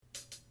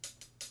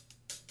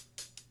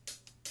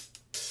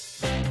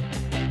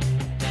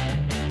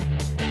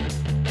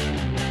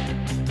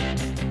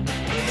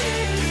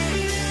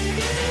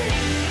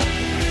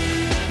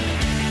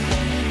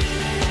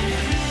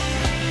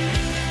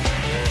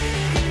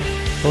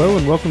Hello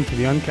and welcome to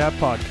the Uncapped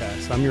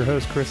Podcast. I'm your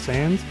host, Chris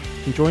Sands,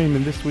 and joining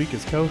me this week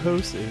as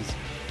co-host is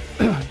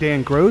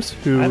Dan Gross,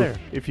 who, Hi there.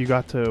 if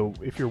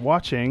you're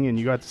watching and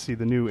you got to see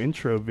the new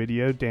intro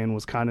video, Dan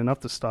was kind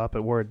enough to stop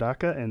at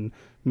Waradaka and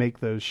make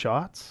those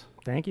shots.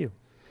 Thank you.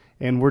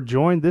 And we're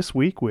joined this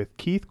week with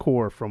Keith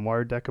Core from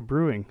Waradaka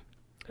Brewing.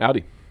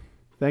 Howdy.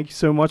 Thank you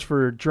so much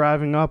for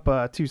driving up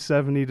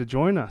 270 to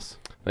join us.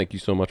 Thank you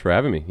so much for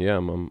having me. Yeah,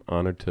 I'm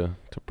honored to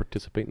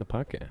participate in the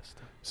podcast.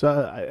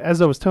 So,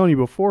 as I was telling you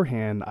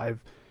beforehand,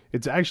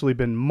 it's actually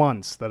been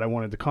months that I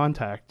wanted to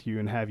contact you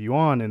and have you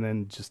on, and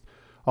then just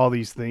all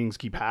these things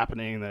keep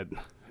happening that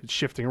it's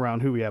shifting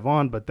around who we have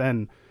on. But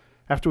then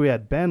after we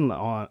had Ben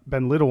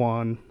Little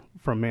on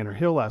from Manor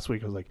Hill last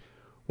week, I was like,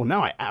 well,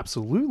 now I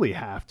absolutely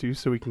have to,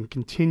 so we can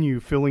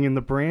continue filling in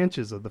the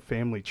branches of the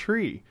family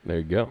tree. There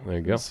you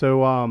go.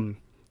 So,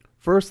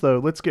 first, though,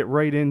 let's get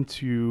right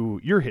into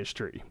your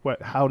history.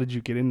 How did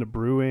you get into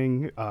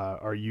brewing?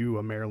 Are you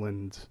a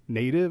Maryland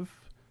native?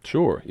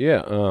 Sure.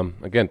 Yeah.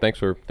 Again, thanks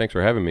for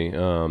having me.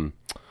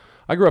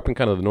 I grew up in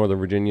kind of the Northern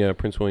Virginia,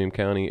 Prince William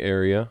County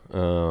area.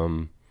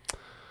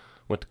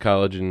 Went to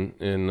college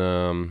in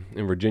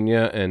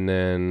Virginia, and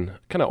then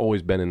kind of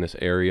always been in this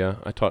area.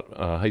 I taught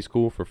high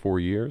school for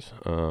 4 years.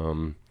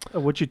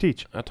 What'd you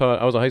teach?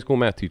 I was a high school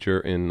math teacher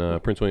in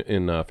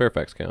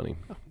Fairfax County.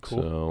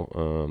 Cool.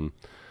 So,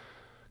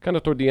 kind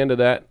of toward the end of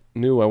that,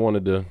 knew I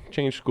wanted to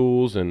change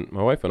schools, and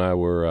my wife and I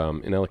were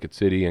in Ellicott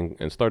City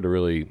and started to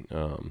really,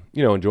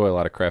 enjoy a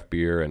lot of craft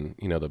beer, and,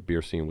 the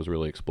beer scene was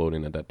really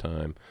exploding at that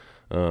time.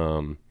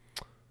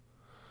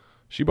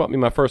 She bought me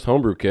my first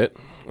homebrew kit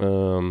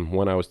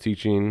when I was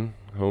teaching,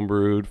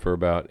 homebrewed for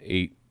about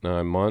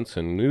 8-9 months,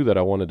 and knew that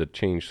I wanted to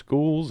change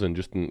schools and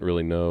just didn't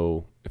really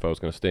know if I was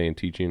going to stay in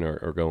teaching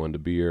or go into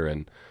beer.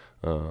 And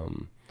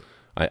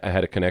I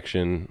had a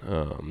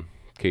connection,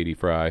 Katie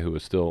Fry, who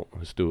is still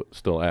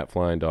at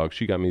Flying Dog.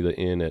 She got me the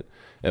in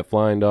at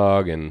Flying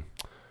Dog, and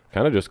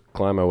kind of just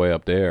climbed my way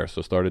up there.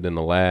 So started in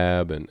the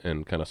lab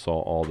and kind of saw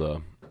all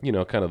the,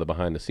 kind of the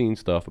behind the scenes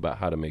stuff about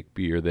how to make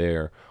beer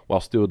there while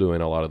still doing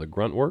a lot of the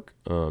grunt work.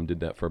 Did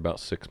that for about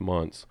 6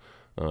 months,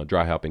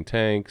 dry hopping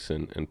tanks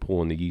and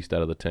pulling the yeast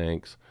out of the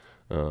tanks.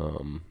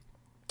 And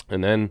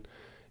then,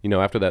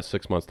 after that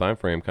 6 months time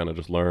frame, kind of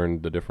just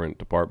learned the different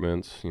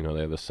departments. They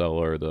have the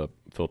cellar, the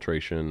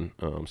filtration,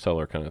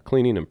 cellar kind of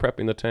cleaning and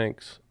prepping the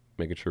tanks,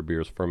 making sure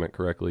beers ferment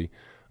correctly.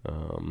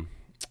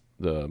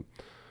 The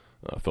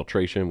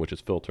filtration, which is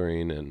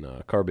filtering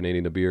and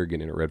carbonating the beer,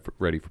 getting it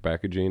ready for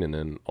packaging, and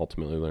then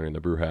ultimately learning the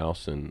brew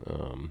house. And,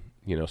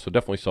 so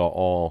definitely saw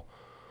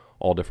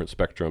all different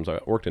spectrums. I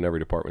worked in every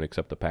department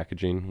except the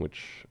packaging,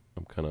 which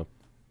I'm kind of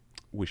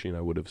wishing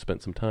I would have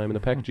spent some time in the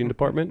packaging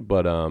department.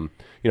 But, I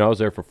was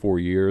there for 4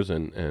 years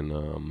and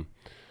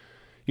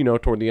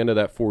toward the end of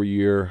that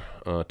 4-year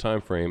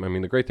time frame, I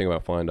mean, the great thing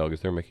about Flying Dog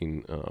is they're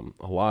making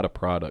a lot of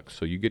products.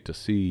 So you get to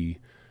see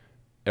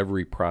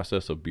every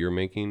process of beer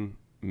making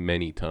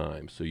many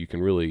times. So you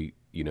can really,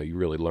 you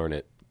really learn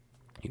it.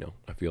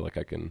 I feel like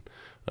I can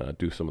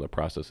do some of the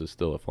processes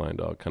still at Flying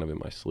Dog kind of in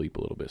my sleep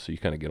a little bit. So you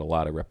kind of get a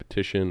lot of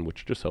repetition,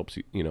 which just helps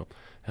you,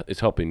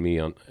 it's helping me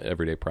on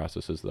everyday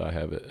processes that I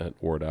have at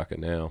Waradaka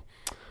now.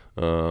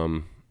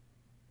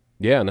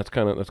 Yeah, and that's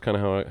kind of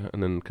how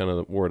and then kind of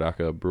the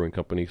Waradaka Brewing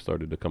Company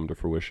started to come to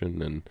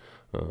fruition, and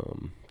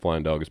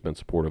Flying Dog has been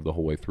supportive the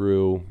whole way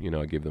through.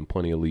 I gave them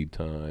plenty of lead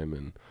time,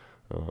 and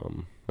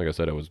like I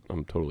said,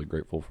 I'm totally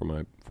grateful for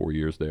my 4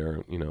 years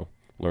there.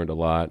 Learned a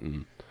lot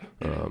and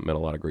met a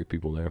lot of great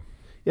people there.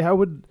 Yeah,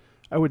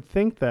 I would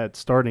think that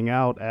starting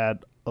out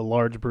at a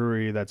large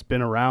brewery that's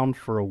been around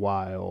for a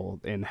while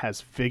and has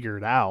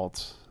figured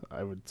out,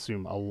 I would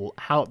assume,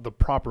 how the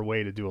proper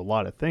way to do a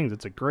lot of things,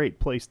 it's a great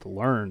place to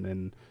learn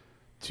and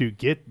to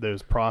get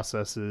those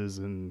processes,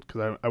 and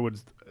because I would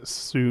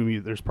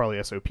assume there's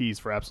probably SOPs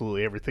for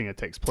absolutely everything that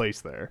takes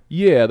place there.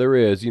 Yeah, there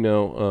is.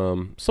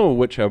 Some of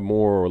which have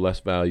more or less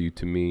value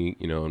to me.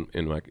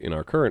 In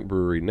our current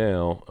brewery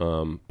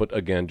now. But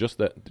again, just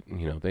that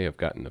they have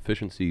gotten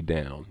efficiency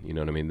down. You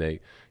know what I mean?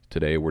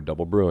 Today we're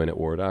double brewing at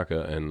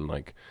Waradaka, and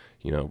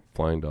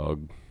Flying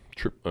Dog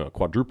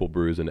quadruple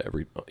brews into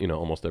every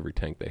almost every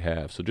tank they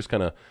have. So just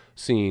kind of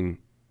seeing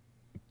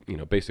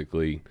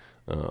basically.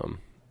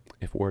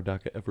 If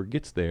Waradaka ever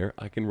gets there,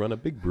 I can run a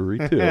big brewery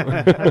too.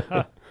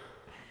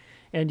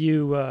 And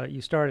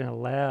you started in a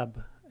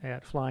lab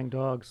at Flying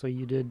Dog, so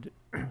you did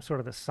sort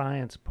of the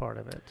science part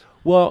of it.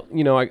 Well,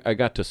 I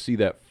got to see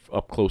that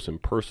up close and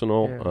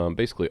personal. Yeah.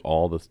 Basically,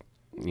 all the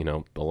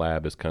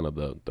lab is kind of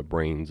the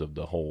brains of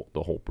the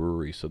whole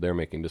brewery. So they're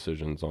making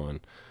decisions on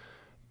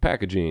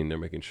packaging. They're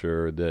making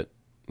sure that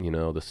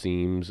the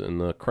seams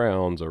and the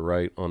crowns are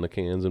right on the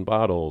cans and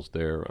bottles.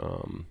 They're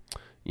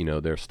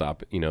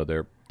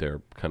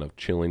they're kind of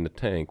chilling the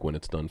tank when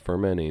it's done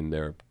fermenting.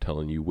 They're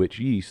telling you which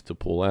yeast to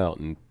pull out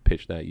and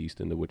pitch that yeast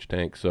into which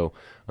tank. So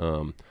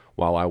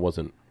while I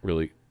wasn't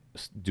really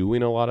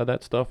doing a lot of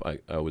that stuff,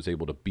 I was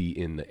able to be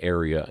in the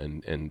area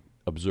and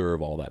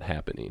observe all that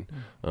happening.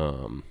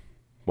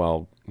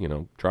 While,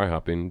 dry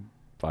hopping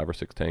 5 or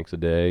 6 tanks a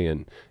day,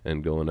 and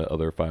going to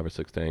other 5 or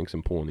 6 tanks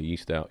and pulling the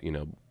yeast out.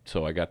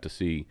 So I got to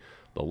see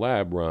the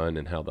lab run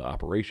and how the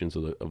operations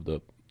of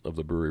the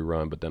brewery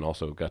run, but then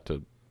also got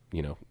to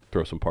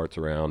throw some parts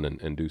around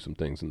and do some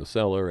things in the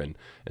cellar and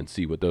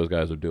see what those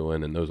guys are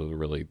doing. And those are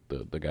really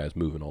the guys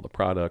moving all the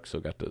products. So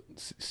got to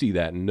see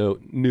that and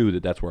knew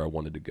that that's where I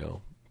wanted to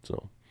go.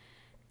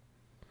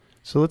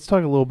 So let's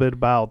talk a little bit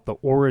about the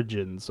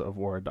origins of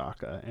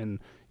Waradaka. And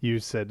you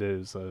said it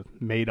was a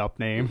made-up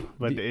name,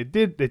 but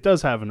it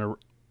does have an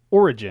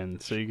origin.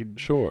 So you could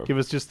give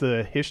us just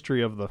the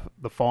history of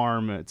the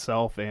farm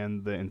itself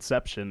and the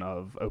inception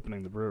of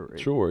opening the brewery.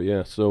 Sure,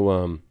 yeah.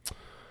 So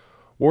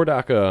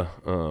Waradaka,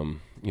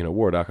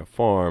 Waradaka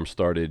Farm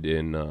started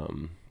in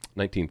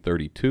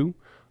 1932.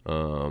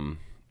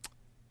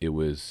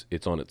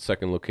 It's on its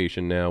second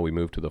location now. We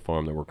moved to the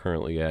farm that we're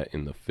currently at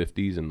in the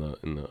 50s, in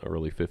the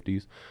early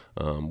 50s.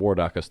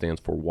 Waradaka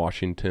stands for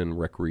Washington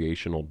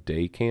Recreational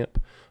Day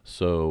Camp.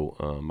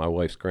 So my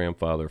wife's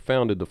grandfather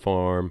founded the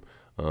farm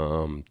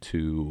there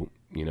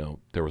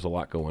was a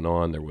lot going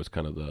on. There was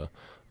kind of the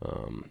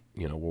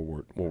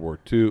World War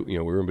II. We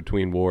were in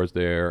between wars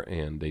there,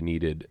 and they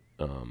needed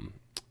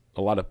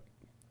a lot of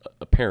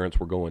parents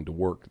were going to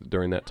work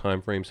during that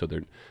time frame, so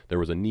there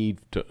was a need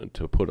to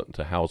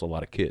house a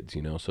lot of kids,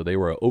 So they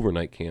were an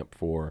overnight camp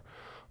for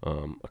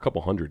a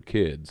couple hundred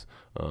kids,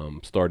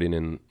 starting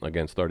in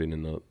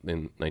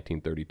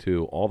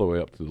 1932 all the way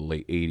up to the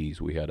late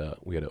 80s. We had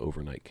an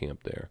overnight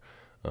camp there.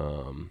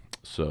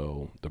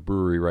 So the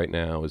brewery right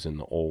now is in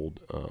the old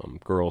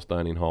girls'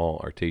 dining hall.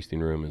 Our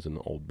tasting room is in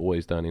the old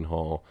boys' dining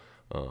hall.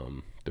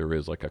 There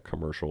is like a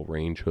commercial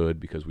range hood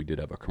because we did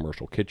have a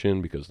commercial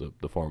kitchen because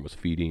the farm was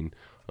feeding,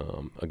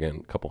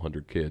 again, a couple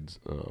hundred kids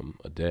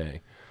a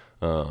day.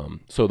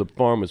 So the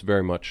farm was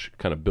very much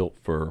kind of built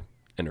for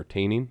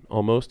entertaining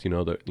almost.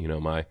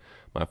 My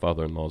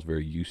father-in-law is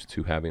very used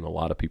to having a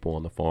lot of people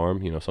on the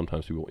farm.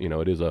 Sometimes people,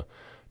 it is a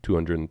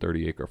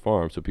 230-acre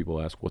farm, so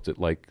people ask, what's it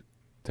like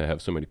to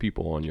have so many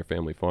people on your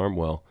family farm?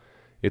 Well,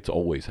 it's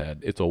always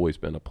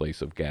been a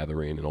place of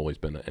gathering and always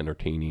been an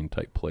entertaining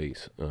type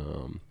place.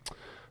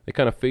 They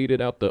kind of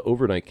faded out the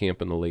overnight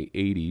camp in the late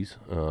 80s.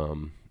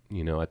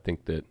 I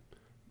think that,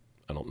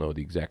 I don't know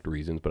the exact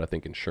reasons, but I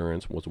think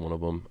insurance was one of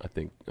them. I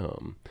think,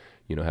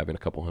 having a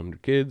couple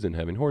hundred kids and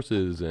having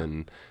horses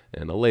and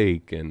a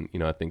lake, and,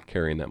 I think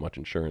carrying that much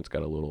insurance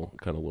got a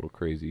little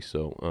crazy.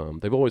 So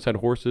they've always had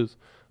horses.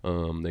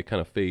 They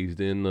kind of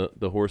phased in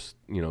the horse,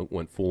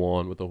 went full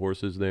on with the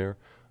horses there.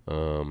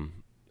 And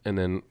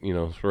then,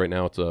 so right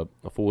now it's a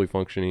fully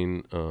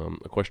functioning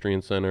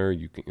equestrian center.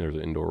 There's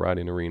an indoor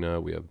riding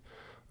arena. We have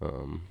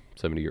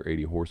 70 or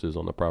 80 horses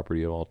on the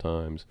property at all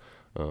times.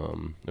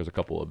 There's a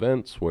couple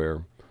events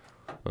where,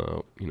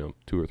 200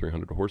 or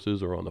 300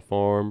 horses are on the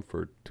farm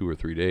for 2 or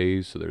 3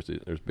 days. So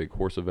there's big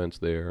horse events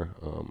there,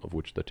 of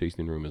which the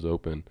tasting room is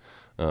open.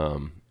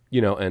 And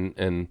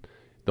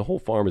the whole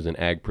farm is an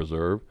ag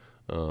preserve.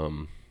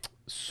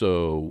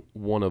 So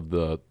one of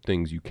the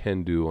things you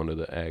can do under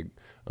the ag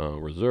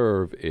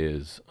reserve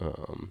is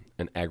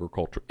an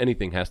agriculture.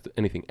 Anything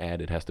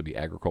added has to be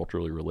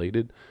agriculturally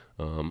related.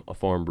 A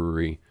farm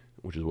brewery,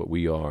 which is what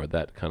we are,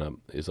 that kind of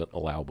is an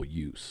allowable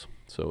use.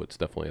 So it's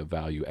definitely a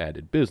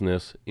value-added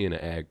business in an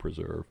ag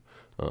preserve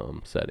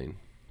setting.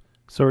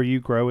 So are you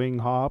growing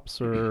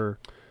hops or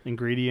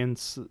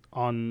ingredients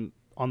on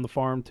the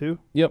farm too?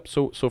 Yep.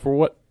 So for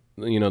what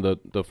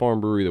the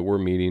farm brewery that we're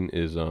meeting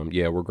is,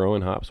 we're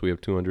growing hops. We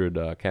have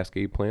 200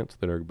 Cascade plants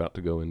that are about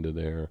to go into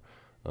their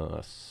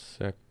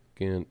they're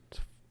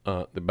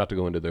about to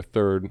go into their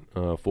third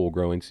full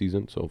growing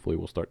season. So hopefully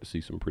we'll start to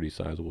see some pretty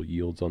sizable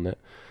yields on that.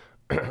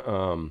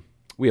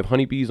 We have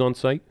honeybees on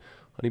site.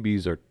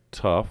 Honeybees are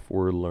tough.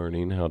 We're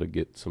learning how to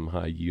get some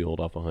high yield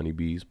off of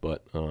honeybees,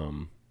 but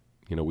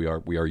we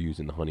are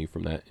using the honey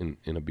from that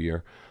in a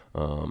beer.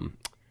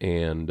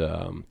 And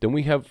then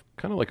we have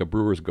kind of like a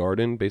brewer's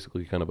garden,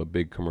 basically kind of a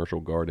big commercial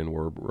garden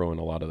where we're growing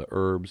a lot of the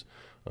herbs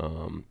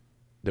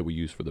that we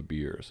use for the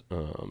beers.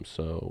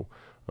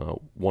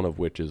 One of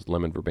which is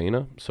lemon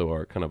verbena.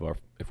 So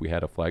if we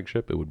had a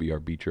flagship, it would be our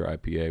Beecher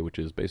IPA, which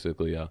is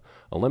basically a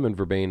lemon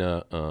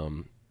verbena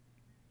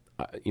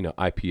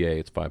IPA.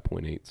 It's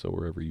 5.8, so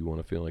wherever you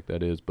want to feel like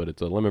that is, but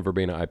it's a lemon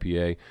verbena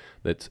IPA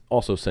that's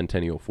also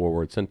Centennial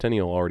forward.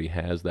 Centennial already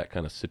has that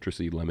kind of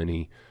citrusy,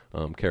 lemony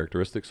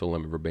characteristic, so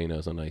lemon verbena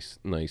is a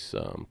nice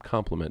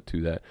complement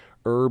to that.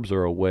 Herbs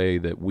are a way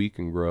that we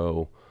can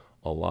grow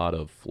a lot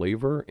of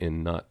flavor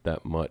and not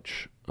that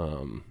much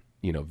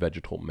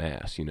vegetal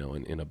mass.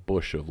 In a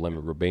bush of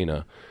lemon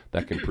verbena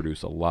that can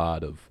produce a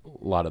lot of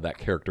that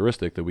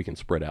characteristic that we can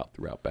spread out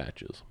throughout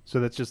batches. So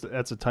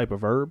that's a type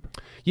of herb?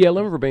 Yeah,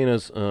 lemon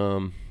verbena's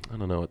I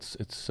don't know, it's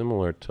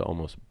similar to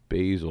almost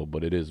basil,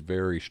 but it is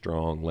very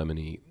strong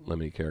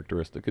lemony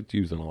characteristic. It's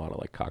used in a lot of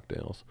like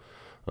cocktails.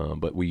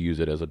 But we use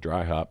it as a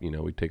dry hop.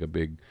 We take a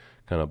big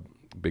kind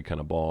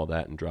of ball of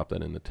that and drop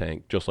that in the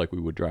tank, just like we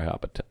would dry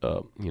hop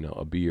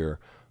a beer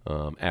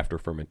after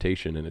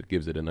fermentation, and it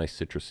gives it a nice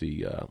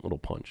citrusy little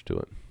punch to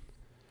it.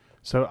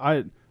 So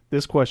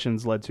this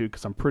question's led to,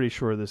 because I'm pretty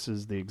sure this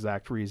is the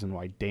exact reason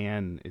why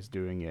Dan is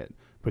doing it.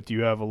 But do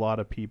you have a lot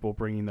of people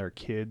bringing their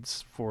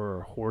kids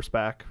for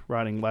horseback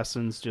riding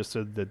lessons just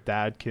so the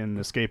dad can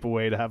escape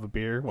away to have a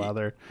beer while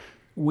they're...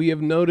 We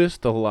have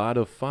noticed a lot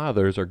of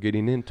fathers are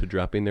getting into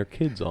dropping their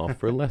kids off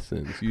for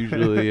lessons.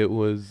 Usually it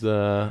was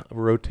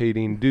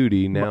rotating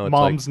duty. Now it's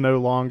Mom's no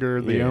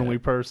longer the only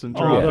person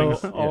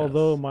dropping.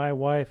 Although my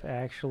wife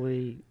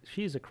actually,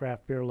 she's a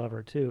craft beer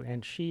lover too,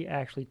 and she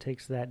actually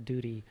takes that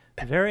duty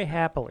very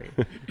happily.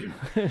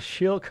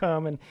 She'll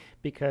come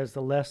because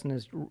the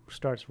lesson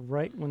starts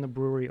right when the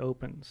brewery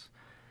opens.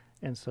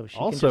 And so she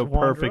also can just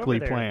wander perfectly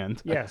over there.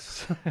 planned.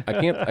 Yes.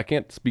 I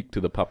can't speak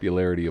to the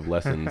popularity of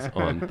lessons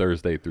on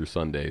Thursday through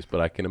Sundays, but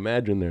I can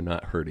imagine they're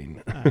not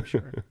hurting. I'm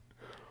sure.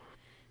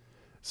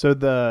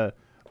 So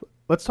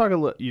let's talk a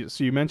little.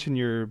 So you mentioned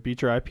your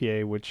Beecher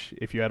IPA, which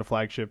if you had a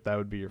flagship, that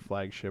would be your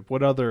flagship.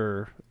 What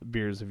other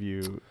beers have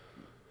you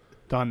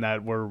done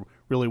that were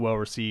really well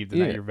received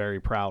and that you're very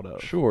proud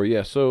of? Sure,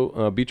 yeah.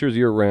 So Beecher's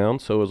year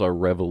round. So is our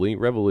Reveille.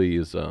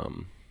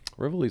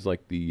 Reveille's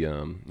like the,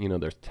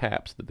 there's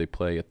taps that they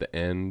play at the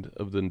end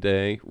of the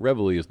day.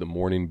 Reveille is the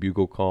morning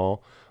bugle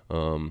call,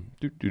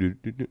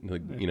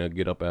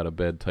 get up out of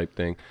bed type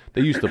thing.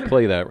 They used to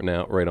play that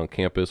now right on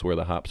campus where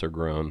the hops are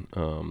grown.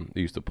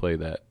 They used to play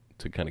that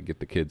to kind of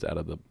get the kids out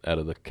of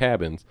the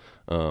cabins.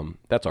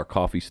 That's our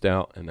coffee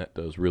stout, and that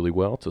does really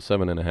well. It's a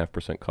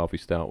 7.5% coffee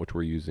stout, which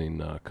we're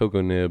using cocoa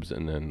nibs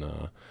and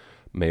then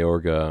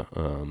Mayorga,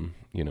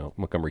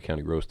 Montgomery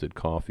County roasted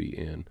coffee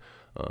in.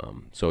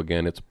 So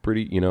again, it's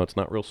pretty, it's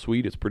not real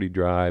sweet. It's pretty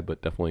dry,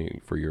 but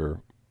definitely for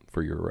your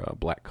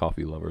black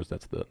coffee lovers,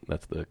 that's the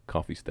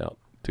coffee stout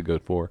to go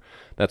for.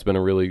 That's been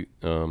a really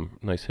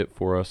nice hit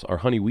for us. Our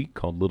honey wheat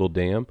called Little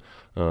Dam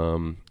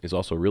is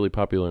also really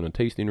popular in a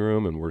tasting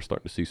room, and we're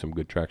starting to see some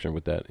good traction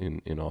with that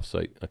in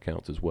off-site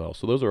accounts as well.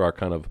 So those are our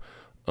kind of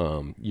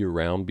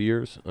year-round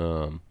beers.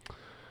 We're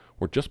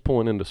just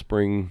pulling into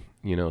spring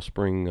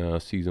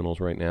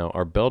seasonals right now.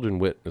 Our Belgian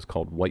wit is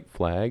called White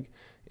Flag.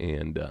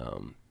 And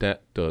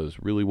that does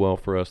really well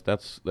for us.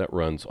 That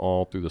runs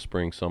all through the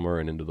spring, summer,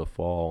 and into the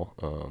fall.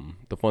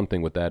 The fun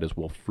thing with that is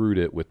we'll fruit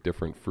it with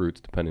different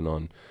fruits depending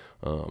on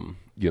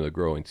the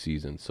growing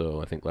season.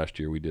 So I think last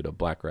year we did a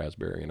black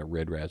raspberry and a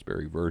red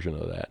raspberry version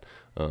of that.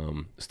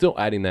 Still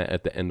adding that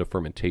at the end of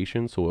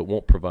fermentation, so it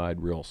won't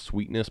provide real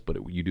sweetness, but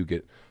you do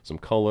get some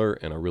color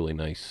and a really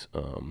nice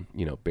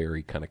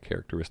berry kind of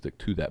characteristic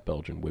to that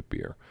Belgian wit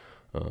beer.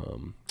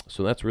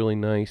 So that's really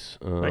nice.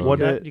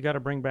 You got to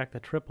bring back the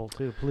triple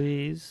too,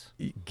 please.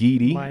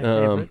 Geedy. My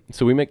favorite.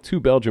 So we make two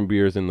Belgian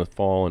beers in the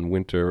fall and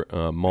winter.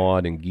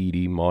 Maud and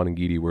Geedy. Maud and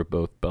Geedy were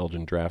both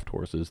Belgian draft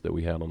horses that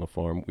we had on the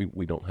farm.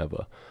 We don't have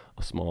a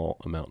small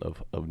amount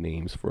of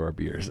names for our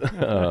beers.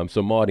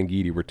 So Maud and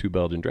Geedy were two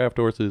Belgian draft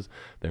horses.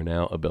 They're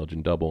now a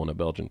Belgian double and a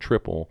Belgian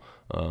triple.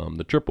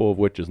 The triple of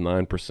which is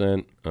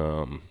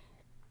 9%.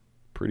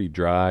 Pretty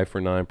dry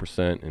for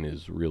 9% and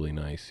is really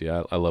nice.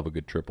 Yeah, I love a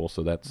good triple.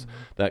 So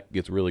that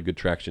gets really good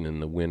traction in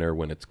the winter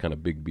when it's kind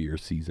of big beer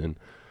season.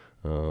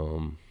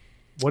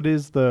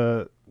 What's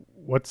the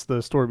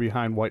story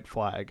behind White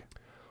Flag?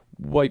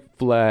 White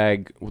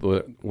flag,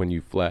 when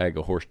you flag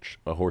a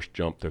horse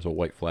jump, there's a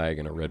white flag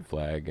and a red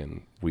flag,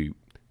 and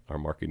our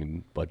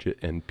marketing budget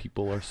and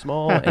people are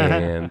small,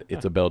 and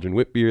it's a Belgian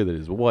wit beer that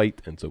is white,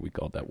 and so we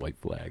called that White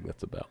Flag.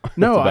 That's about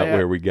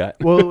where we got.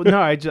 Well, no,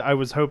 I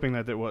was hoping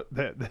that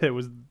it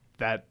was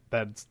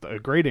that's a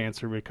great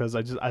answer, because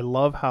I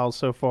love how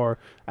so far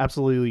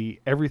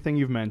absolutely everything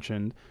you've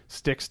mentioned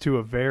sticks to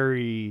a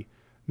very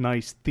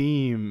nice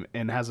theme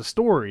and has a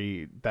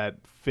story that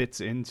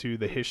fits into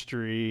the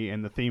history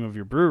and the theme of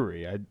your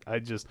brewery.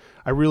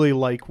 I really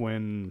like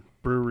when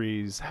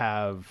breweries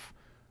have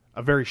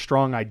a very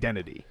strong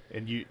identity,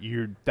 and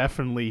you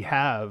definitely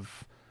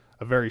have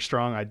a very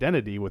strong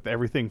identity with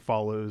everything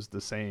follows the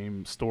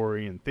same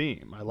story and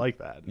theme. I like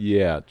that.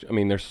 Yeah, I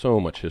mean, there's so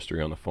much history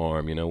on the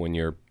farm. When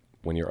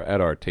you're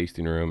at our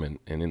tasting room and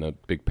in the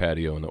big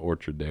patio in the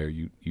orchard there,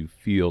 you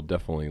feel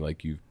definitely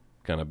like you've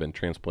kind of been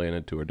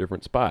transplanted to a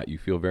different spot. You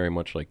feel very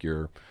much like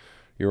you're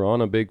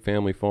on a big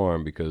family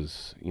farm,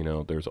 because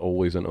there's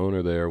always an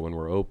owner there when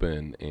we're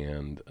open,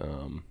 and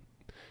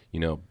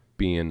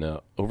being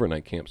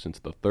overnight camp since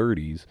the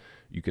 30s,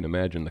 you can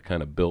imagine the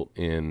kind of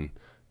built-in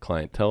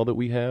clientele that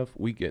we have.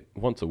 We get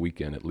once a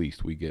weekend at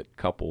least, we get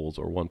couples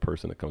or one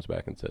person that comes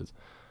back and says,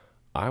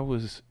 I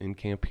was in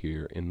camp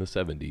here in the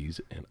 70s,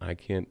 and I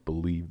can't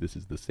believe this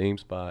is the same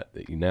spot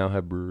that you now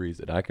have breweries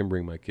that I can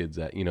bring my kids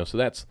at. So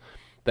that's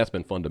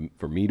been fun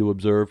for me to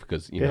observe,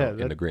 because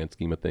in the grand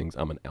scheme of things,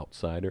 I'm an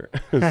outsider.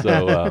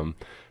 So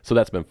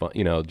that's been fun.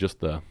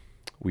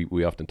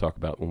 We often talk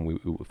about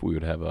if we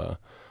would have a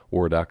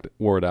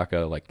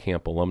Waradaka like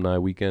camp alumni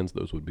weekends.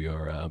 Those would be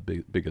our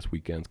biggest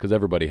weekends, because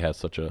everybody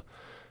that's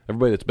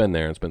been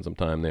there and spent some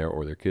time there,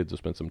 or their kids have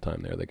spent some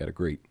time there, they got a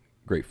great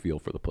feel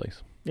for the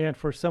place. Yeah, and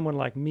for someone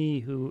like me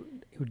who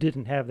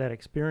didn't have that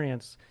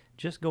experience,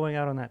 just going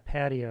out on that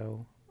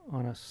patio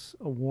on a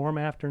warm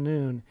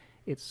afternoon,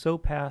 it's so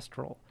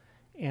pastoral,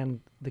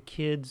 and the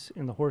kids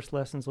in the horse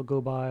lessons will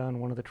go by on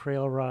one of the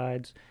trail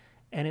rides,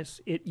 and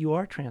you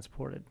are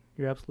transported.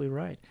 You're absolutely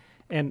right.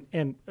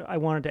 And I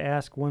wanted to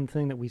ask one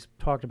thing that we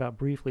talked about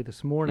briefly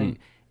this morning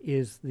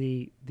is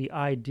the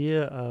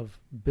idea of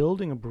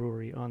building a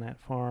brewery on that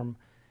farm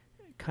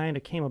kind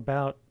of came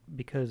about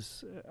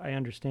because I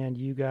understand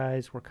you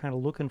guys were kind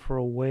of looking for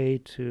a way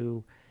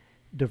to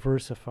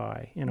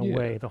diversify in a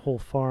way the whole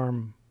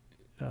farm,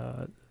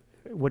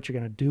 what you're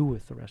going to do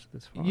with the rest of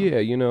this farm. Yeah,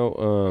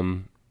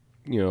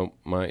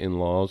 my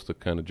in-laws, the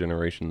kind of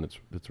generation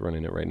that's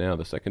running it right now,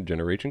 the second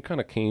generation kind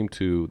of came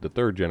to the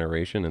third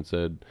generation and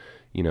said,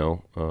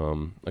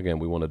 again,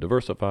 we want to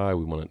diversify.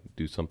 We want to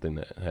do something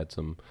that had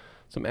some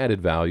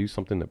added value,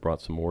 something that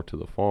brought some more to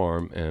the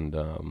farm. And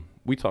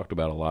we talked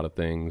about a lot of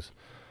things,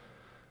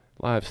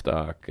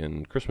 livestock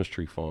and Christmas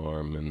tree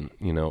farm. And,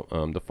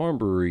 the farm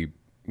brewery,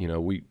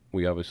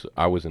 we obviously,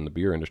 I was in the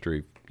beer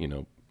industry,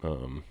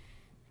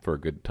 for a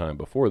good time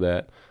before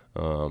that.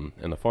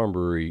 And the farm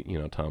brewery,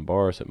 Tom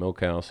Barris at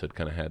Milk House had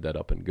kind of had that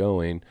up and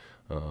going.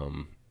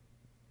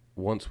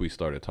 Once we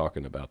started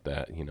talking about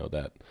that,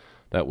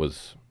 that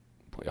was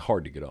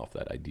hard to get off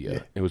that idea.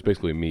 Yeah. It was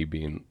basically me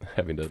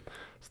having to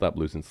stop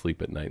losing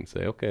sleep at night and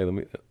say, okay,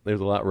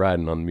 there's a lot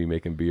riding on me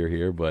making beer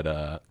here.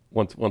 But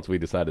once we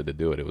decided to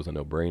do it, it was a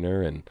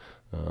no-brainer. And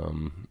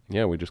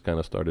we just kind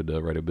of started to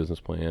write a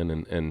business plan.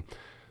 And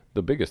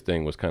the biggest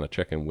thing was kind of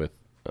checking with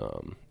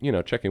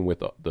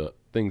the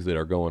things that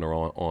are going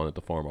on at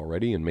the farm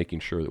already and making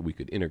sure that we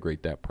could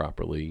integrate that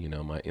properly.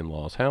 My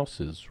in-laws' house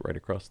is right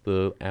across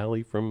the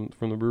alley from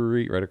the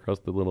brewery, right across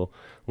the little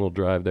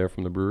drive there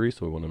from the brewery.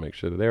 So we want to make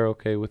sure that they're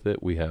okay with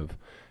it. We have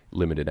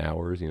limited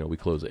hours. We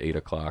close at 8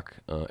 o'clock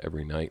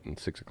every night and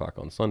 6 o'clock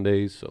on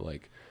Sundays. So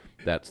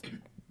that's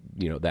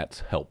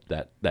helped.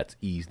 That's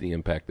eased the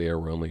impact there.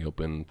 We're only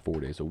open 4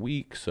 days a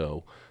week.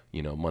 So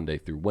Monday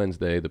through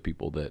Wednesday, the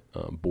people that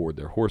board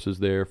their horses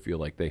there feel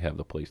like they have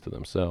the place to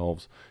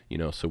themselves.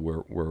 So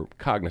we're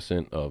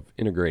cognizant of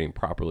integrating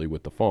properly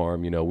with the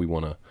farm.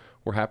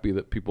 We're happy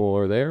that people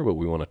are there, but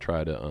we want to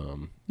try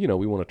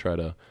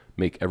to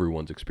make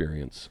everyone's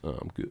experience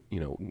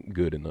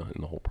good in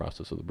the whole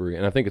process of the brewery.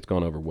 And I think it's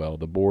gone over well.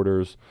 The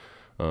boarders,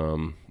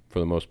 for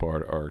the most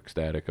part, are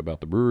ecstatic about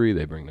the brewery.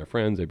 They bring their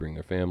friends, they bring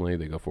their family,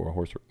 they go for a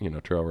horse,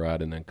 trail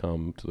ride, and then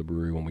come to the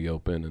brewery when we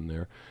open, and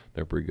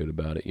they're pretty good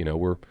about it.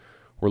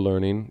 We're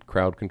learning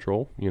crowd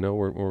control.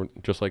 We're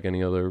just like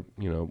any other.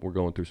 We're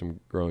going through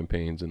some growing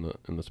pains in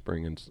the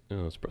spring and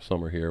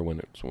summer here when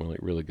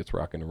it really gets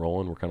rocking and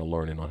rolling. We're kind of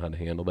learning on how to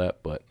handle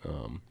that, but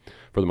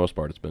for the most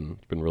part, it's been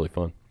really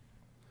fun.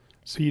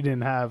 So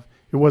it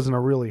wasn't a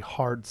really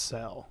hard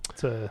sell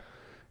to.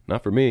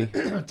 Not for me.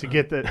 to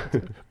get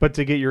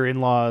to get your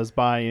in-laws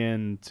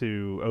buy-in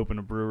to open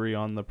a brewery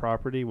on the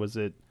property, was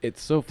it?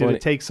 It's so funny. Did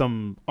it take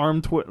some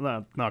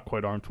not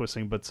quite arm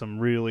twisting, but some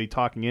really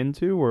talking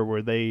into, or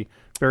were they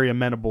very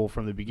amenable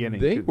from the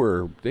beginning? They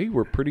were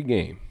pretty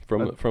game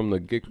from the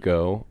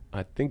get-go.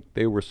 I think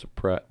they were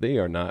surprised.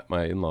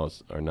 My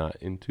in-laws are not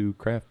into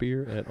craft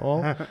beer at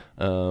all,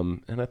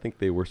 and I think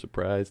they were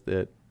surprised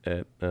at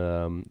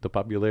the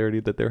popularity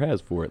that there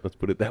has for it. Let's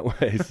put it that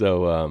way.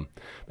 So,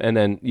 and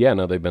then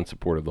they've been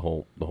supportive the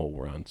whole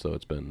run. So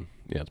it's been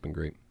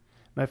great.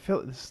 And I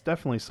feel this is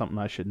definitely something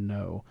I should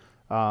know.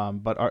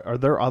 But are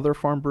there other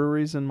farm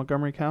breweries in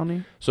Montgomery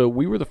County? So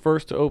we were the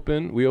first to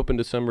open. We opened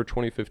December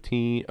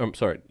 2015.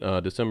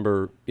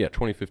 December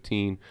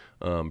 2015.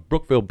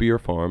 Brookville Beer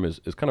Farm is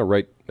kind of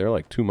right. They're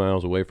like 2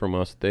 miles away from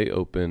us. They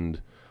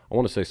opened, I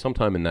want to say,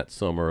 sometime in that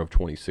summer of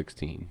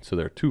 2016. So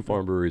there are 2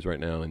 farm breweries right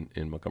now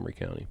in Montgomery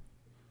County.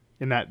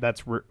 And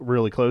that's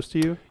really close to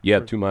you?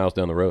 Yeah, 2 miles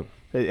down the road.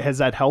 Has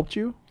that helped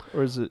you?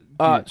 Or is it?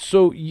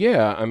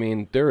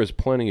 There is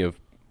plenty of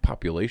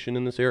population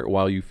in this area.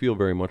 While you feel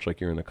very much like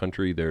you're in the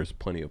country, there's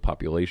plenty of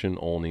population.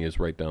 Olney is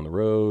right down the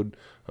road.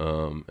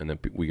 And then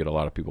we get a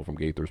lot of people from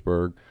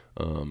Gaithersburg.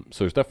 So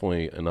there's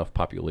definitely enough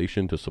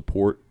population to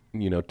support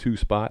 2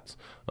 spots.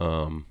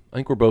 I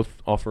think we're both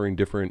offering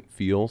different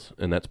feels,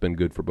 and that's been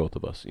good for both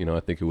of us. I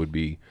think it would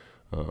be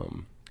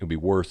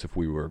worse if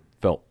we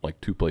felt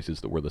like 2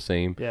 places that were the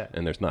same. Yeah.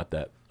 And there's not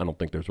that. I don't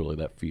think there's really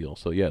that feel.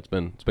 So yeah, it's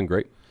been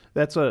great.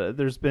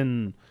 There's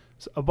been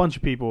a bunch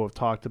of people who have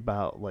talked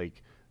about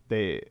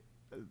they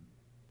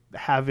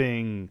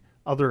having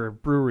other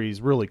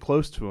breweries really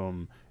close to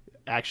them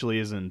actually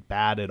isn't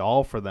bad at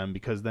all for them,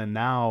 because then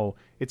now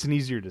it's an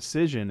easier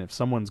decision if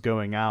someone's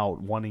going out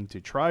wanting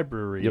to try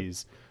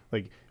breweries. Yep.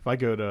 Like if I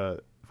go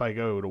to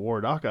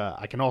Waradaka,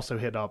 I can also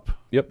hit up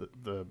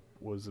the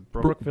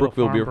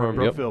Brookville Beer Farm.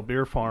 Brookville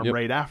Beer Farm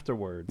right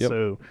afterwards. Yep.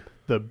 So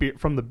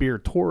from the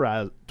beer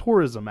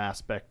tourism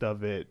aspect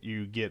of it,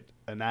 you get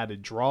an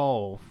added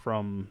draw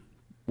from.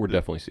 We're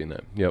definitely seeing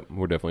that. Yep,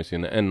 we're definitely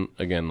seeing that. And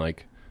again,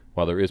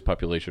 while there is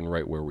population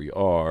right where we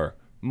are,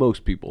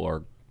 most people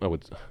are.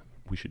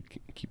 We should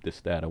keep this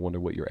stat. I wonder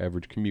what your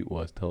average commute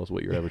was. Tell us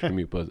what your average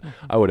commute was.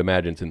 I would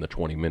imagine it's in the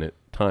 20-minute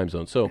time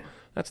zone. So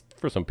that's,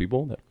 for some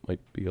people, that might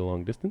be a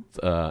long distance.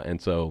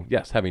 And so,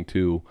 yes, having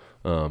 2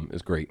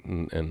 is great.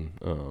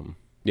 And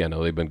yeah,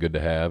 no, they've been good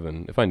to have.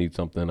 And if I need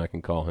something, I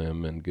can call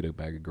him and get a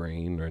bag of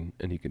grain,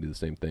 and he can do the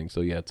same thing.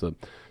 So yeah, it's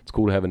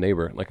cool to have a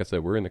neighbor. Like I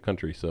said, we're in the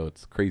country, so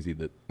it's crazy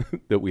that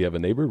that we have a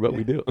neighbor, but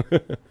we do.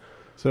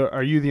 So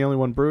are you the only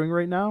one brewing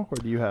right now, or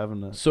do you have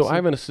an So I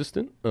have an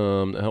assistant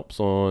that helps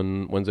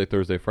on Wednesday,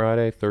 Thursday,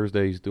 Friday.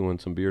 Thursday he's doing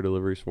some beer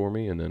deliveries for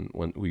me, and then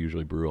we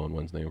usually brew on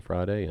Wednesday and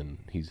Friday, and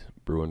he's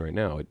brewing right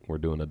now. We're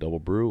doing a double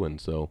brew,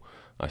 and so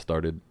I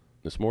started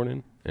this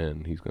morning,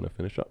 and he's going to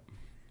finish up.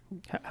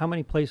 How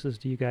many places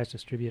do you guys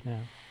distribute now?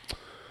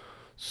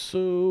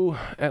 So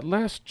at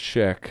last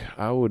check,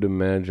 I would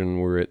imagine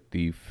we're at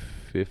the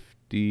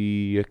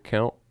 50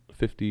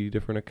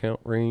 different account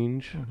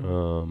range.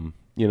 Mm-hmm.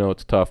 You know,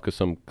 it's tough because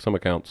some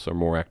accounts are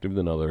more active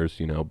than others,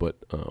 you know, but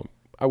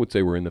I would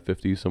say we're in the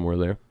 50s, somewhere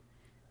there.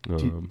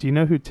 Do you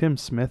know who Tim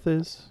Smith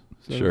is?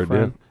 Sure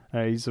do.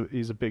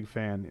 He's a big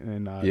fan,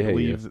 and I Yeah,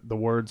 believe the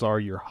words are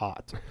 "you're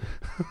hot."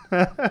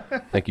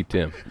 Thank you,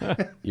 Tim.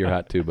 You're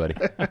hot too, buddy.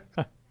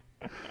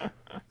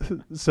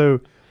 So,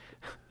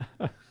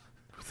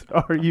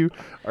 are you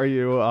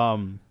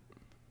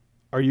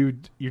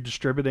you're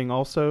distributing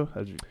also?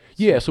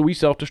 Yeah, so we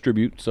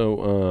self-distribute.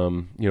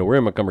 So, you know, we're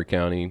in Montgomery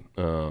County,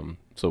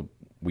 so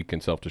we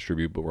can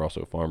self-distribute, but we're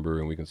also a farm brewer,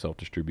 and we can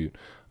self-distribute.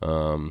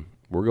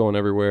 We're going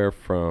everywhere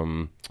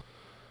from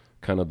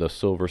kind of the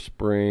Silver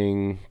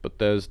Spring,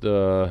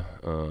 Bethesda,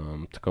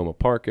 Tacoma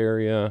Park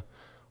area,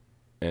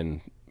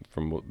 and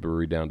from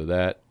brewery down to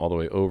that, all the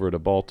way over to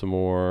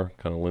Baltimore,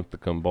 kind of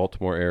Linthicum,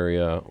 Baltimore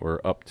area.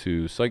 We're up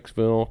to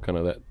Sykesville, kind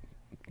of that,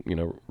 you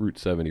know, Route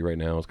 70 right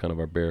now is kind of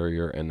our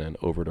barrier, and then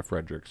over to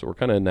Frederick. So we're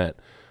kind of in that,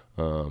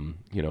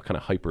 you know, kind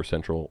of hyper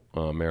central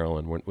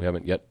Maryland. We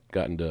haven't yet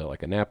gotten to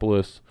like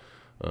Annapolis.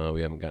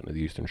 We haven't gotten to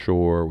the Eastern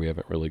Shore. We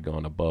haven't really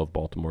gone above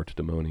Baltimore to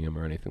Demonium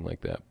or anything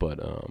like that. But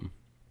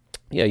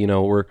yeah, you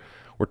know, we're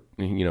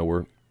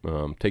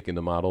taking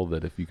the model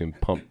that if you can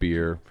pump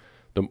beer,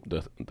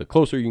 the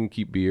closer you can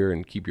keep beer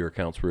and keep your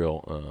accounts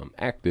real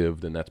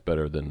active, then that's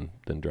better than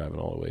driving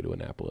all the way to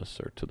Annapolis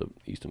or to the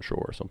Eastern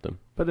Shore or something.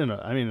 But in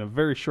a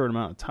very short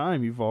amount of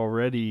time, you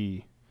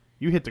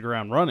hit the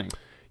ground running.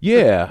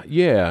 Yeah.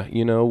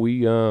 You know,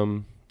 we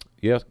our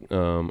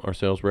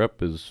sales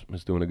rep is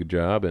doing a good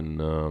job,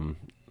 and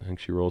I think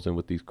she rolls in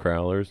with these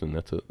crowlers, and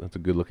that's a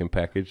good looking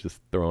package.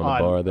 Just throw on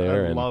the bar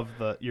there. I love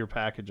your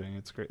packaging;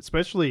 it's great,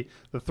 especially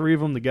the three of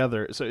them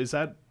together. So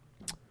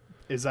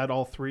is that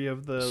all three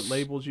of the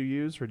labels you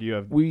use, or do you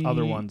have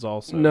other ones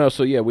also? No,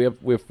 so yeah, we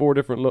have 4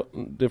 different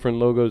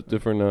logos,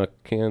 different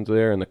cans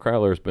there, and the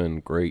crowler's been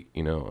great.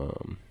 You know,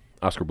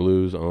 Oscar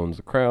Blues owns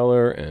the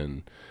crowler,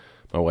 and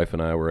my wife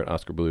and I were at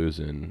Oscar Blues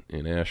in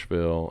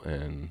Asheville,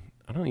 and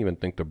I don't even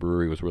think the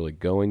brewery was really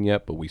going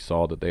yet, but we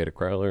saw that they had a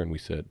crowler, and we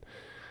said,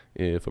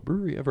 if a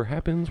brewery ever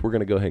happens, we're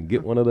going to go ahead and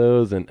get one of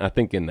those. And I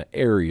think in the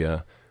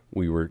area,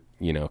 we were,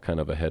 you know, kind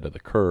of ahead of the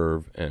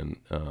curve, and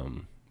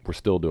we're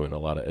still doing a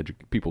lot of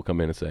people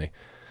come in and say,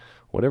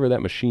 whatever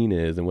that machine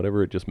is and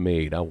whatever it just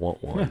made, I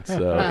want one.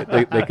 So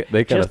they kind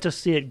just of to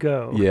see it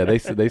go. Yeah, they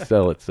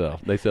sell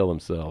itself. They sell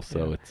themselves.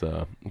 So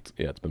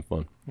it's been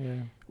fun. Yeah.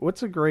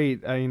 What's a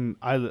great? I mean,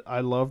 I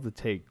love to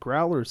take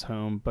growlers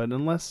home, but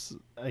unless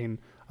I'm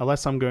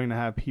going to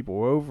have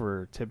people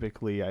over,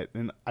 typically I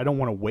don't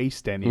want to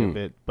waste any of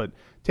it. But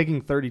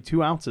taking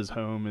 32 ounces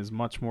home is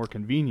much more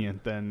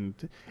convenient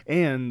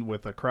and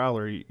with a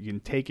crowler you can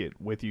take it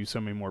with you so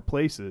many more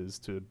places,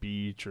 to the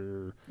beach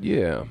or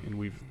and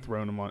we've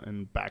thrown them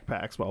in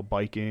backpacks while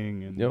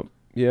biking and Yep.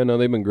 Yeah, no,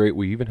 they've been great.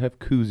 We even have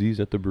koozies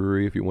at the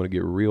brewery. If you want to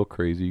get real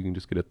crazy, you can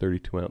just get a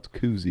 32-ounce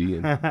koozie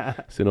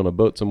and sit on a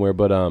boat somewhere.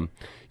 But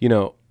you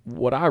know,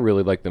 what I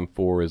really like them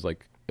for is,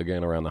 like,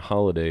 again, around the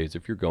holidays,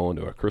 if you're going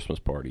to a Christmas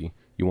party,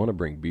 you want to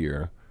bring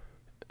beer.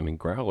 I mean,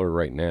 growler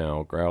or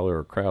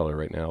crowler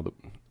right now.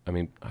 I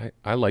mean,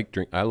 I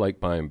like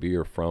buying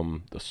beer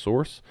from the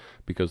source,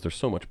 because there's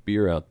so much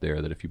beer out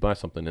there that if you buy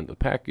something in the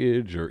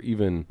package, or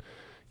even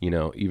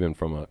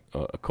from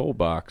a cold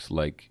box,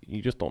 like,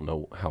 you just don't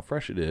know how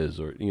fresh it is,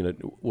 or, you know,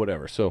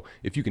 whatever. So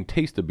if you can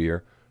taste the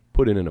beer,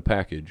 put it in a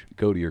package,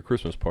 go to your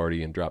Christmas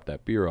party and drop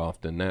that beer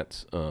off, then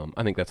that's,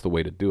 I think that's the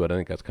way to do it. I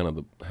think that's kind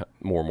of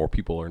more and more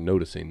people are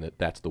noticing that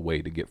that's the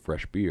way to get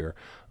fresh beer.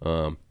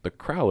 The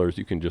crowlers,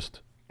 you can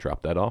just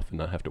drop that off and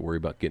not have to worry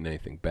about getting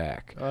anything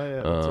back. Oh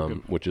yeah, that's a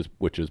good...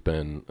 which has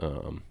been,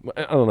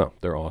 I don't know,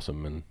 they're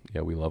awesome, and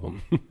yeah, we love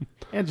them.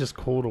 And just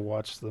cool to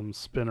watch them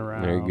spin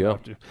around. There you go.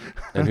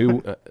 And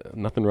who,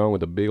 nothing wrong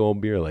with a big old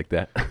beer like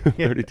that.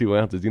 32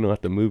 ounces, you don't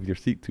have to move your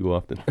seat too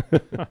often.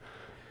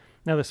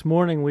 Now, this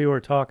morning we were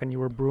talking, you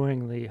were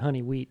brewing the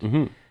honey wheat.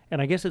 Mm-hmm.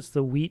 And I guess it's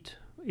the wheat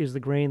is the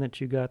grain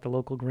that you got, the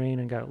local grain,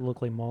 and got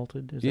locally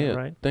malted. Is that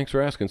right? Thanks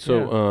for asking.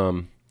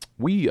 So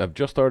we have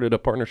just started a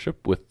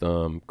partnership with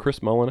Chris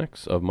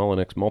Mullinex of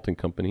Mullinex Malting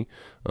Company.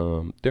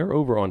 They're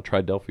over on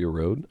Triadelphia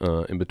Road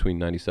in between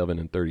 97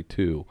 and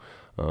 32.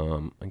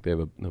 I think they have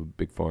a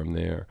big farm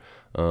there.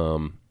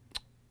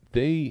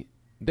 They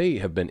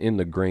have been in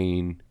the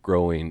grain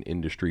growing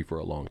industry for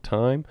a long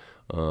time.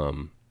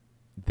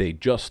 They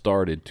just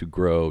started to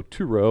grow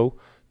two-row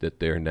that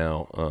they're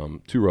now,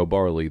 two-row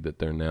barley that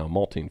they're now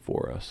malting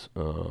for us.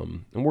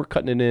 And we're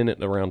cutting it in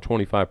at around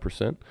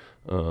 25%.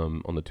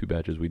 On the 2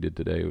 batches we did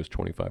today, it was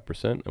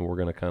 25%. And we're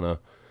going to kind of,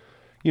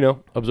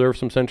 observe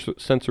some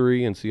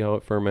sensory and see how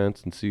it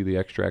ferments and see the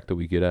extract that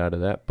we get out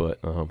of that. But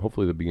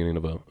hopefully the beginning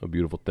of a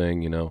beautiful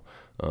thing,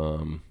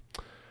 I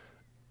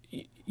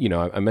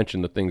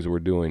mentioned the things that we're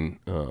doing,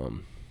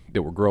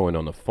 that we're growing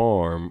on the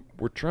farm.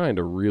 We're trying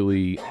to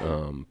really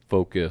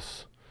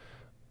focus.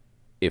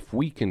 If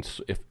we can,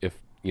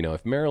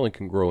 if Maryland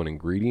can grow an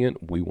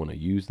ingredient, we want to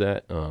use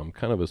that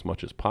kind of as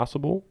much as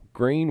possible.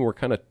 Grain, we're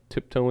kind of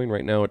tiptoeing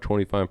right now at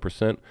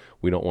 25%.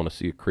 We don't want to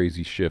see a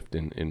crazy shift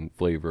in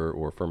flavor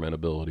or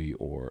fermentability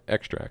or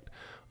extract.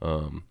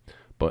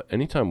 But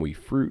anytime we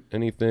fruit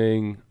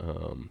anything,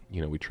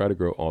 we try to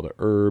grow all the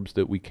herbs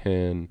that we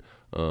can.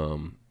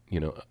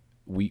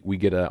 We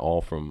get that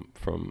all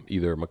from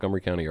either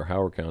Montgomery County or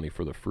Howard County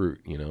for the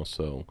fruit,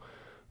 so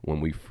when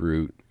we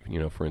fruit,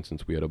 for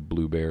instance, we had a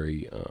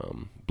blueberry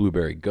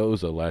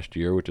goza last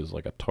year, which is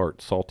like a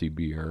tart, salty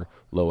beer,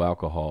 low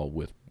alcohol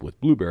with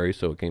blueberries.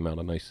 So it came out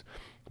a nice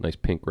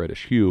pink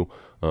reddish hue.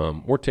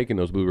 We're taking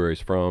those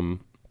blueberries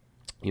from,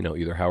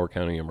 either Howard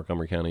County or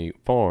Montgomery County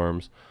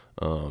farms,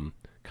 kind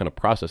of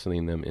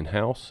processing them in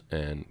house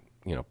and,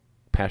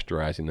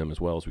 pasteurizing them as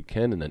well as we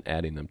can, and then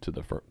adding them to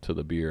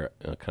the beer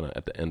kind of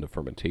at the end of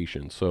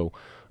fermentation. So,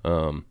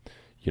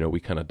 we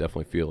kind of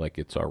definitely feel like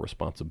it's our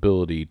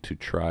responsibility to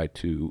try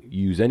to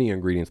use any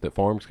ingredients that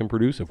farms can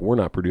produce. If we're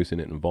not producing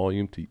it in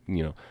volume, to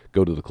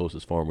go to the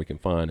closest farm we can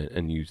find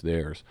and use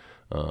theirs.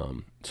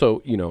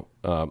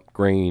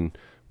 Grain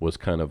was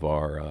kind of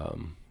our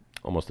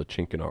almost a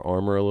chink in our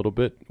armor a little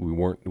bit.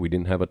 We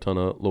didn't have a ton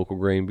of local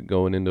grain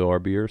going into our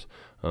beers.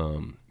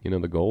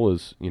 The goal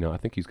is, I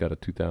think he's got a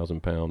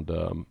 2,000 pound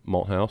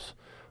malt house,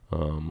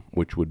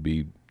 which would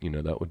be,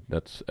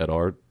 that's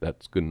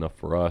good enough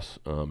for us,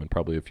 and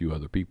probably a few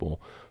other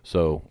people.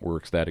 So we're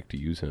ecstatic to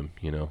use him.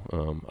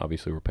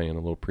 Obviously we're paying a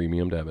little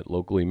premium to have it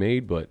locally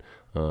made, but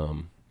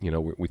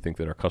we think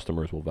that our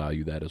customers will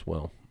value that as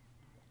well.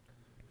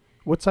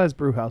 What size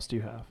brew house do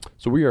you have?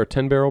 So we are a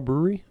 10-barrel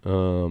brewery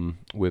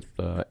with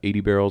 80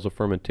 barrels of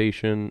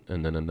fermentation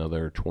and then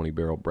another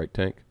 20-barrel bright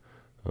tank.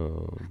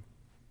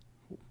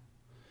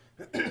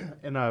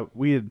 And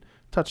we had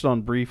touched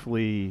on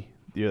briefly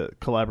the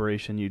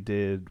collaboration you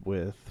did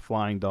with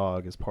Flying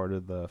Dog as part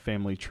of the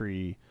Family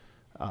Tree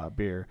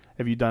beer.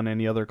 Have you done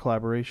any other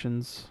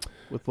collaborations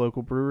with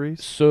local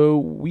breweries? So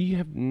we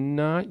have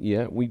not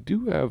yet. We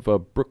do have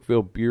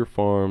Brookville Beer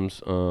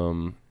Farms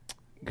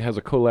has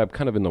a collab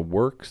kind of in the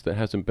works that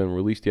hasn't been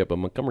released yet, but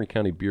Montgomery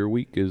County Beer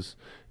Week is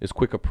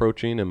quick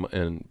approaching,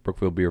 and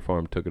Brookville Beer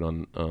Farm took it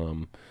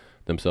on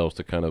themselves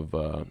to kind of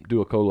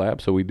do a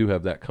collab. So we do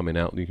have that coming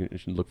out. You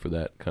should look for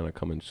that kind of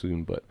coming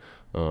soon, but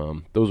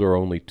those are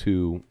only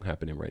 2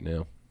 happening right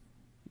now.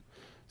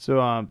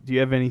 So do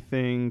you have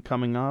anything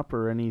coming up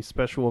or any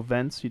special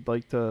events you'd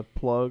like to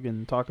plug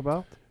and talk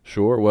about?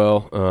 Sure.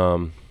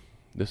 Well,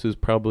 this is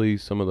probably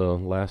some of the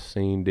last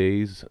sane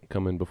days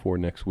coming before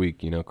next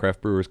week.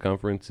 Craft Brewers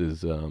Conference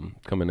is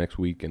coming next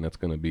week, and that's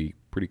going to be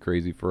pretty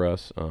crazy for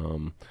us.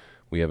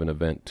 We have an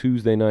event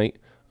Tuesday night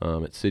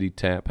at City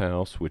Tap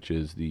House, which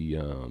is the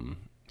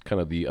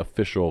kind of the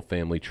official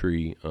Family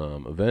Tree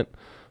event.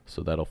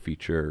 So that'll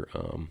feature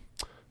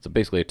so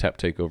basically a tap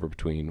takeover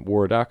between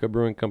Waradaka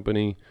Brewing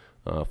Company,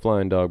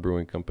 Flying Dog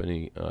Brewing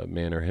Company,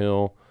 Manor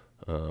Hill,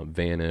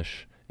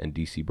 Vanish, and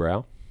DC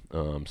Brow.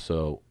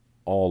 So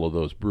all of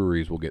those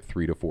breweries will get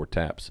 3 to 4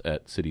 taps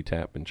at City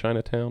Tap in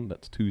Chinatown.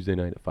 That's Tuesday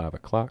night at 5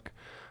 o'clock.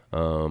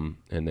 And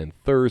then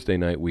Thursday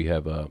night we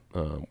have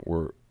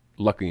we're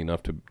lucky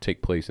enough to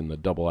take place in the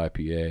double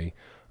IPA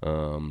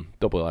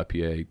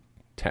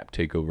tap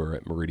takeover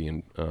at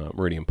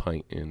Meridian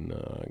Pint in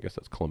I guess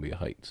that's Columbia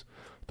Heights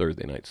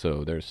Thursday night.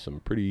 So there's some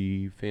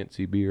pretty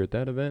fancy beer at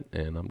that event,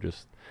 and I'm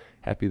just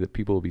happy that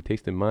people will be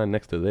tasting mine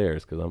next to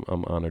theirs because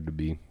I'm honored to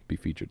be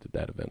featured at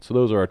that event. So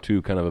those are our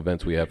 2 kind of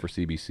events we have for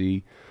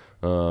CBC.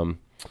 And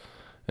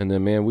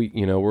then, man,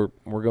 we're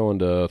going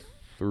to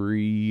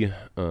 3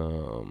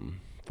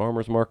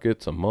 farmers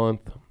markets a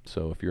month.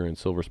 So if you're in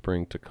Silver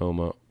Spring,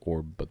 Tacoma,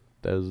 or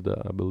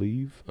Bethesda, I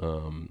believe,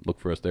 look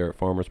for us there at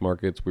farmers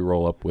markets. We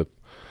roll up with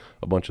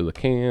a bunch of the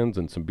cans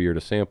and some beer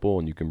to sample,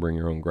 and you can bring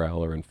your own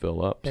growler and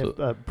fill up.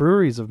 So,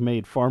 breweries have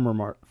made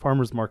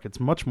farmers markets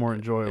much more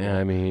enjoyable. Yeah,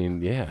 I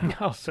mean, yeah.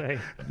 I'll say.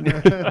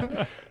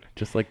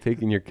 Just like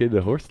taking your kid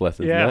to horse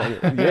lessons.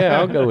 Yeah. Yeah,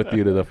 I'll go with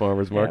you to the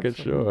farmer's market.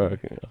 Sure. I'll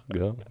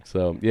go.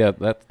 So, yeah,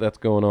 that's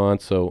going on.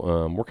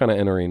 So, we're kind of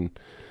entering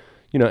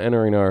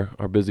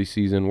our busy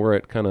season. We're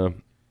at kind of,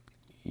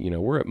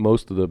 we're at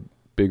most of the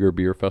bigger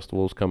beer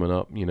festivals coming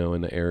up,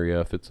 in the area.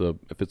 If it's a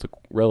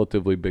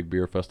relatively big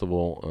beer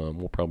festival,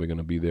 we're probably going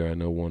to be there. I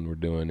know one we're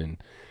doing in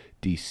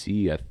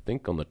DC, I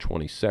think on the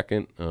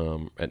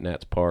 22nd, at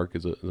Nats Park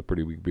is a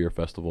pretty big beer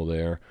festival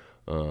there.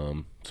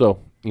 So,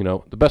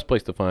 the best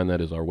place to find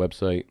that is our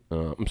website.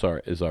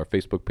 Is our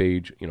Facebook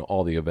page.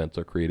 All the events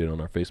are created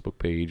on our Facebook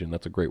page, and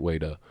that's a great way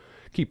to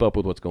keep up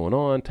with what's going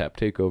on, tap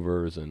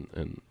takeovers,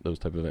 and those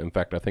type of. In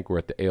fact, I think we're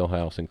at the Ale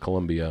House in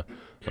Columbia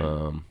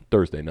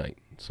Thursday night.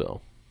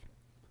 So.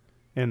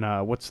 And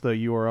what's the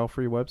URL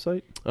for your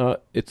website?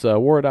 It's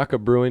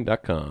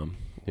WaradakaBrewing.com.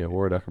 Yeah,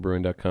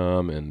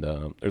 WaradakaBrewing.com, and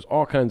there's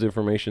all kinds of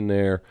information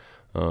there.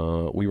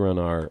 We run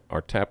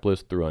our tap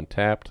list through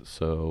Untapped,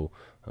 so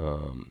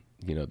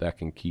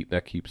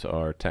that keeps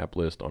our tap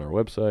list on our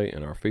website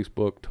and our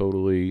Facebook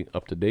totally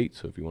up to date.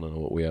 So if you want to know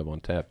what we have on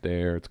tap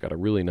there, it's got a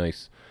really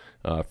nice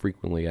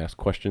frequently asked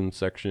questions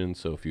section.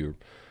 So if you're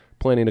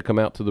planning to come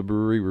out to the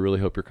brewery, we really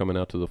hope you're coming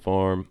out to the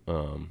farm.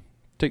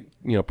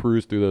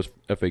 Peruse through those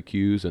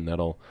FAQs, and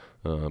that'll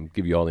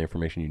give you all the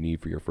information you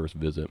need for your first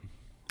visit.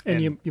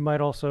 And you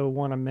might also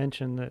want to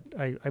mention that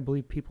I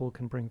believe people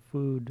can bring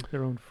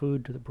their own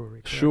food to the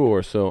brewery. Correct?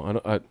 Sure. So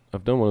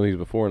I've done one of these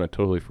before, and I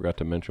totally forgot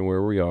to mention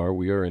where we are.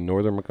 We are in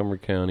northern Montgomery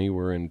County.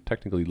 We're in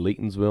technically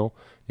Laytonsville.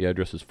 The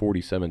address is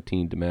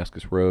 4017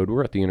 Damascus Road.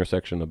 We're at the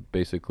intersection of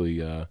basically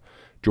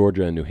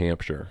Georgia and New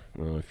Hampshire,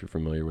 if you're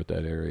familiar with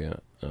that area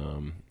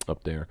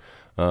up there.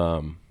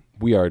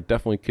 We are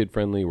definitely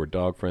kid-friendly. We're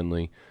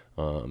dog-friendly.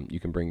 You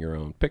can bring your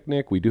own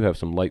picnic. We do have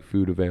some light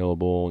food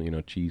available,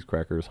 cheese,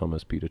 crackers,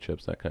 hummus, pita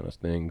chips, that kind of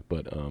thing.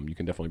 But you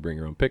can definitely bring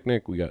your own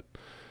picnic. We got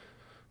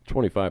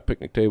 25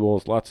 picnic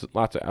tables, lots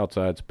of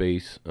outside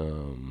space.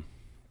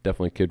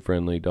 Definitely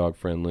kid-friendly,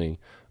 dog-friendly.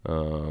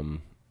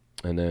 And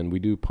then we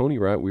do pony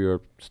ride. We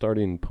are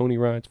starting pony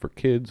rides for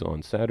kids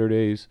on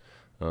Saturdays.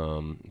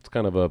 It's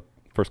kind of a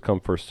first come,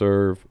 first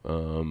serve.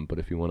 But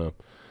if you want to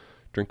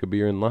drink a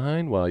beer in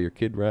line while your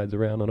kid rides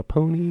around on a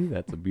pony,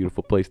 that's a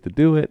beautiful place to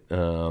do it.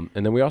 And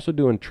then we also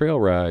doing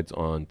trail rides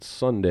on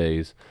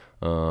Sundays,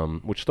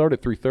 which start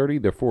at 3:30.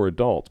 They're for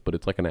adults, but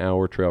it's like an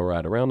hour trail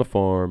ride around the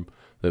farm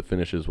that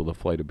finishes with a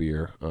flight of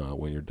beer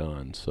when you're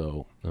done.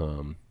 So,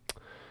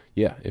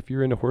 if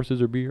you're into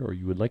horses or beer, or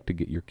you would like to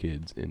get your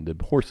kids into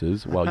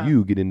horses while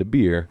you get into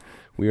beer,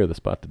 we are the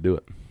spot to do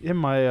it. Yeah,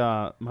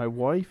 my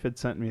wife had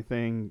sent me a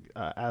thing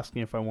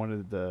asking if I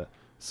wanted to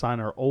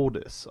sign our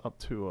oldest up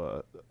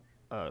to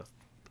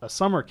a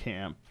summer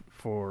camp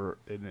for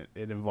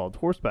it involved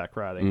horseback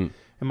riding.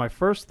 And my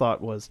first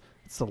thought was,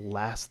 it's the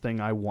last thing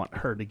I want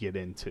her to get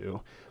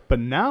into. But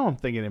now I'm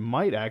thinking it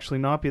might actually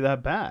not be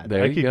that bad.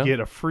 I could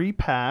get a free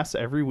pass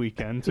every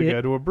weekend to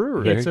go to a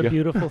brewery. It's a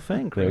beautiful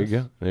thing, Chris.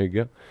 There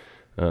you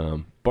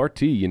go.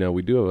 Barty,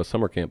 we do have a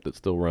summer camp that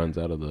still runs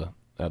out of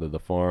the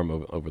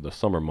farm over the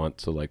summer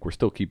months. So like we're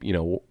still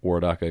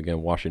Waradaka,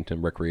 again,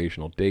 Washington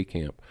Recreational Day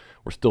Camp.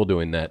 We're still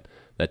doing that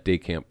day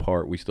camp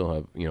part. We still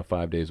have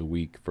 5 days a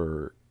week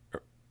for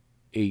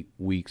 8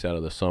 weeks out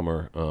of the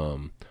summer.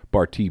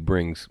 Barty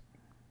brings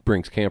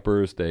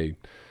campers. They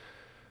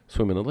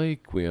swim in the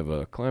lake. We have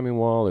a climbing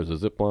wall. There's a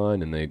zip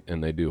line,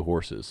 and they do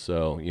horses.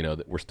 So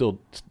we're still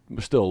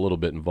a little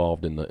bit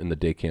involved in the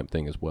day camp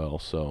thing as well.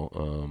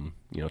 So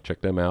check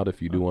them out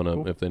if you do want to.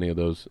 Cool. If any of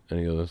those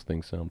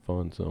things sound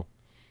fun. So.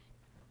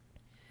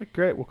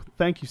 Great. Well,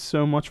 thank you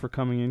so much for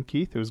coming in,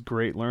 Keith. It was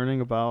great learning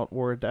about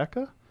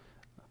Waradaka.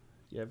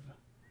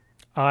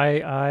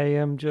 I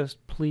am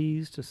just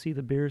pleased to see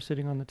the beer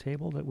sitting on the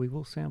table that we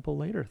will sample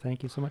later.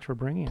 Thank you so much for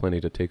bringing it.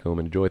 Plenty to take home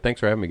and enjoy. Thanks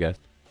for having me, guys.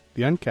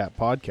 The Uncapped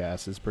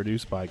Podcast is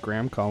produced by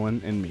Graham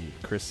Cullen and me,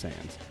 Chris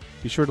Sands.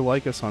 Be sure to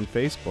like us on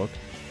Facebook,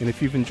 and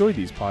if you've enjoyed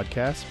these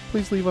podcasts,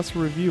 please leave us a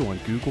review on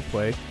Google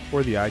Play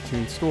or the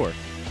iTunes Store.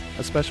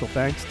 A special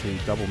thanks to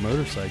Double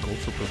Motorcycle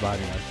for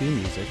providing our theme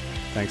music.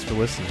 Thanks for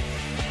listening.